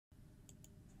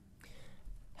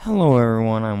Hello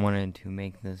everyone, I wanted to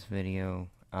make this video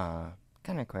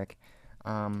kinda quick.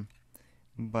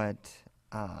 But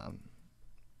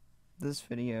this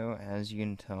video, as you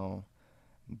can tell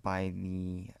by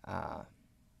the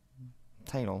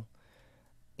title,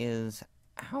 is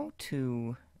how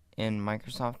to, in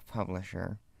Microsoft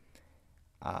Publisher,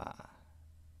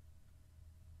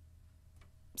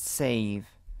 save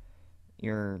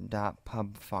your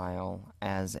 .pub file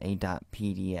as a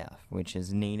 .pdf, which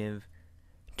is native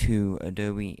to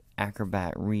Adobe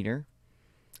Acrobat Reader.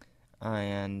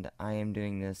 And I am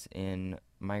doing this in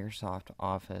Microsoft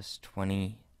Office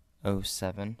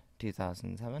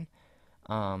 2007.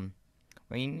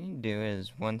 What you need to do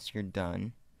is, once you're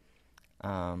done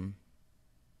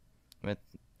with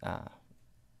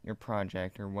your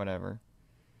project or whatever,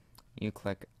 you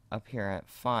click up here at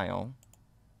File,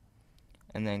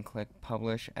 and then click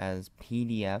Publish as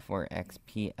PDF or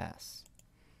XPS.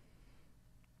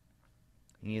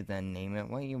 You then name it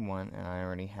what you want, and I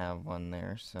already have one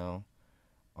there, so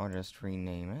I'll just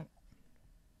rename it.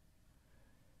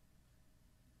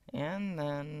 And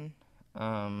then,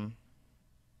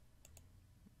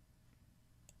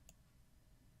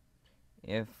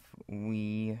 if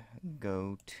we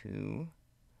go to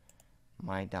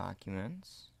my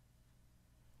documents,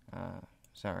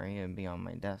 sorry, it'd be on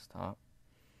my desktop,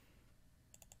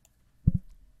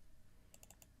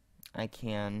 I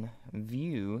can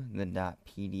view the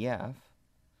 .pdf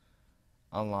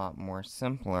a lot more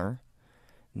simpler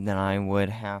than I would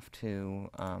have to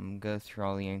go through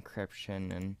all the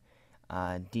encryption and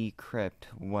decrypt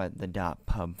what the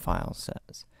 .pub file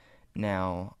says.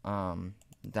 Now,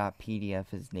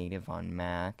 .pdf is native on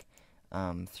Mac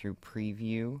through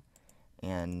Preview,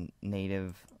 and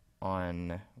native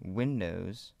on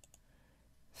Windows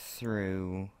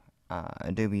through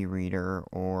Adobe Reader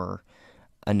or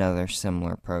another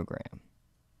similar program.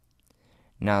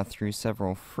 Now, through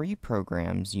several free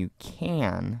programs, you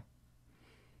can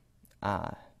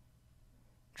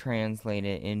translate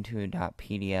it into a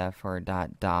 .pdf or a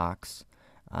 .docs,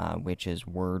 which is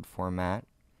Word format.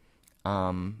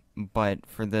 But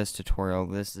for this tutorial,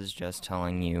 this is just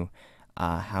telling you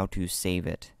how to save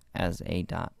it as a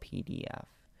 .pdf.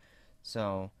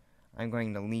 So I'm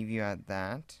going to leave you at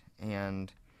that,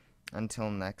 and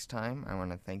until next time, I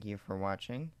want to thank you for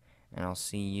watching, and I'll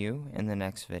see you in the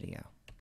next video.